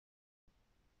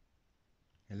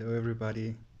Hello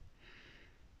everybody.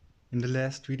 In the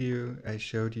last video I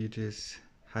showed you this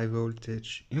high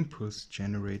voltage impulse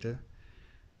generator,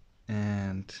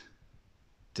 and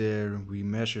there we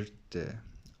measured the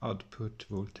output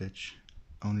voltage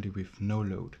only with no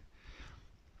load,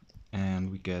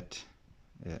 and we get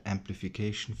an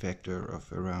amplification factor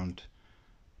of around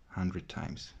 100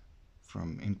 times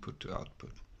from input to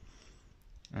output.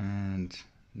 And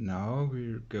now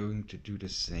we're going to do the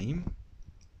same,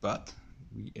 but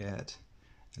we add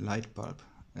a light bulb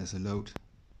as a load.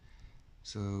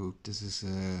 So this is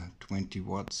a 20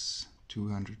 watts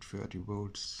 230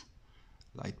 volts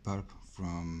light bulb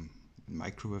from a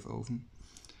microwave oven,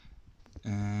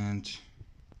 and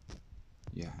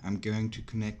yeah, I'm going to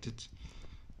connect it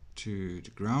to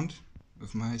the ground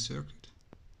of my circuit,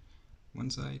 one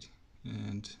side,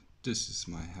 and this is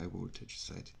my high voltage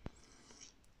side.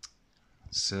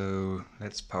 So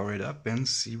let's power it up and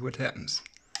see what happens.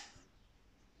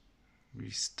 We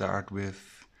start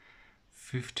with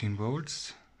 15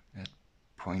 volts at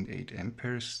 0.8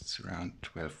 amperes, it's around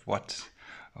 12 watts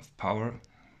of power.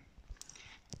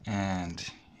 And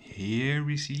here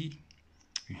we see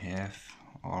we have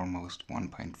almost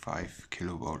 1.5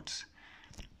 kilovolts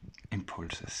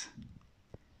impulses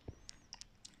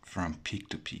from peak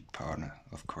to peak power,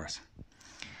 of course.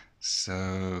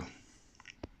 So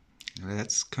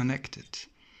let's connect it.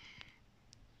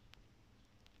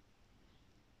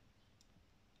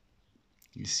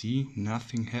 You see,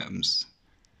 nothing happens.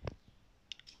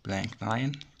 Blank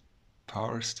line,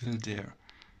 power still there.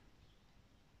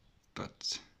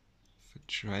 But if I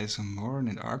try some more and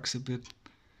it arcs a bit,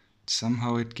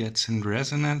 somehow it gets in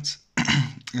resonance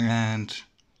and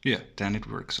yeah, then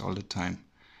it works all the time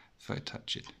if I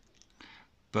touch it.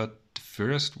 But the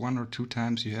first 1 or 2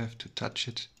 times you have to touch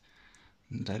it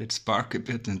and let it spark a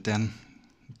bit, and then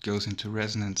it goes into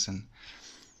resonance and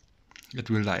it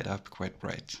will light up quite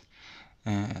bright.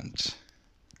 And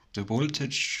the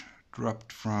voltage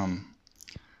dropped from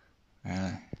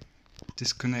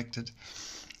disconnected,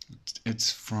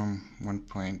 it's from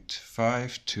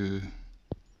 1.5 to,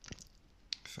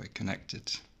 if I connect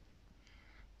it,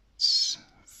 it's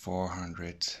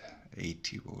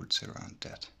 480 volts, around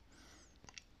that,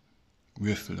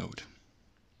 with load.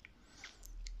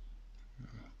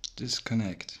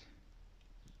 Disconnect,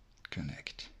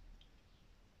 connect.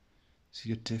 See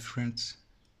the difference?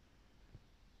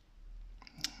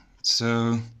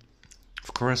 So,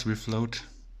 of course, with load,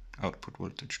 output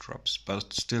voltage drops,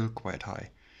 but still quite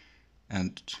high.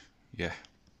 And yeah,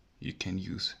 you can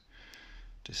use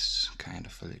this kind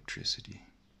of electricity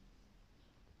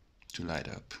to light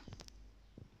up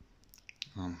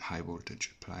high voltage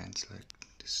appliance like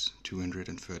this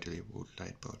 230 volt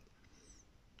light bulb.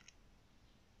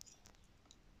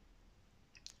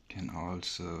 Can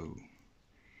also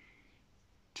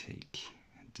take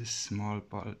this small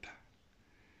bulb,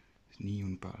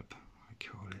 neon bulb I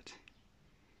call it,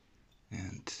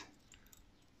 and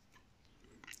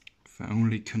if I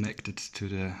only connect it to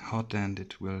the hot end,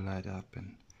 it will light up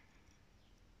and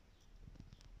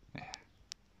yeah,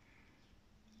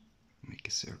 make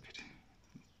a circuit,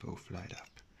 both light up.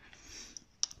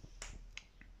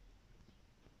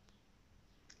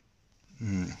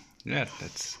 Yeah,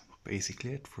 that's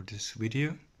basically it for this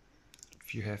video.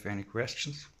 If you have any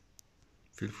questions,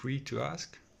 feel free to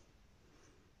ask.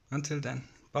 Until then,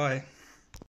 bye.